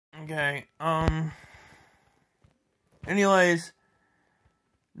Okay. Anyways,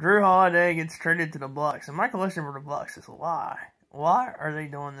 Drew Holiday gets traded to the Bucks, and my question for the Bucks is why? Why are they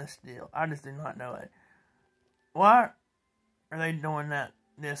doing this deal? I just do not know it. Why are they doing that?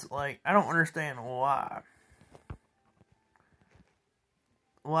 I don't understand why.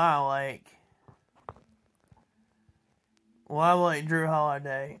 Why, why, Drew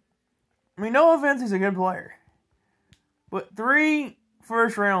Holiday? I mean, no offense, he's a good player. But 3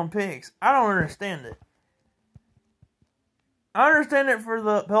 first-round picks, I don't understand it. I understand it for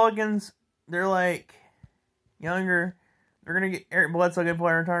the Pelicans. They're, younger. They're going to get Eric Bledsoe, a good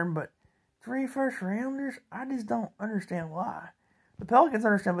player in return, but 3 first-rounders? I just don't understand why. The Pelicans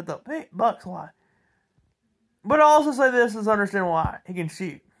understand, but the Bucks, why? But I'll also say this is understand why. He can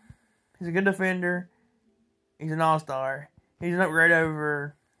shoot. He's a good defender. He's an all-star. He's an upgrade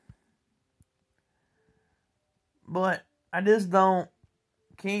over. But I just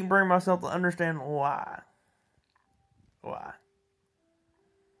can't bring myself to understand why. Why?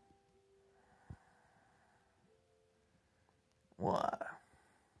 Why?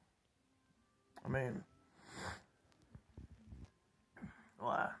 I mean,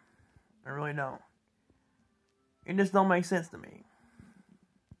 why? I really don't. It just don't make sense to me.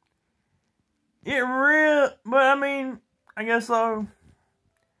 But I mean, I guess so.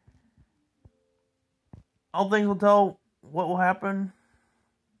 All things will tell what will happen.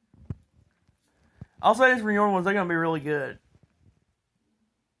 I'll say this for New Orleans, they're going to be really good.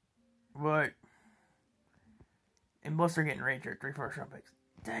 But, and plus they're getting Ranger 3 first round picks.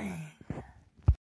 Dang.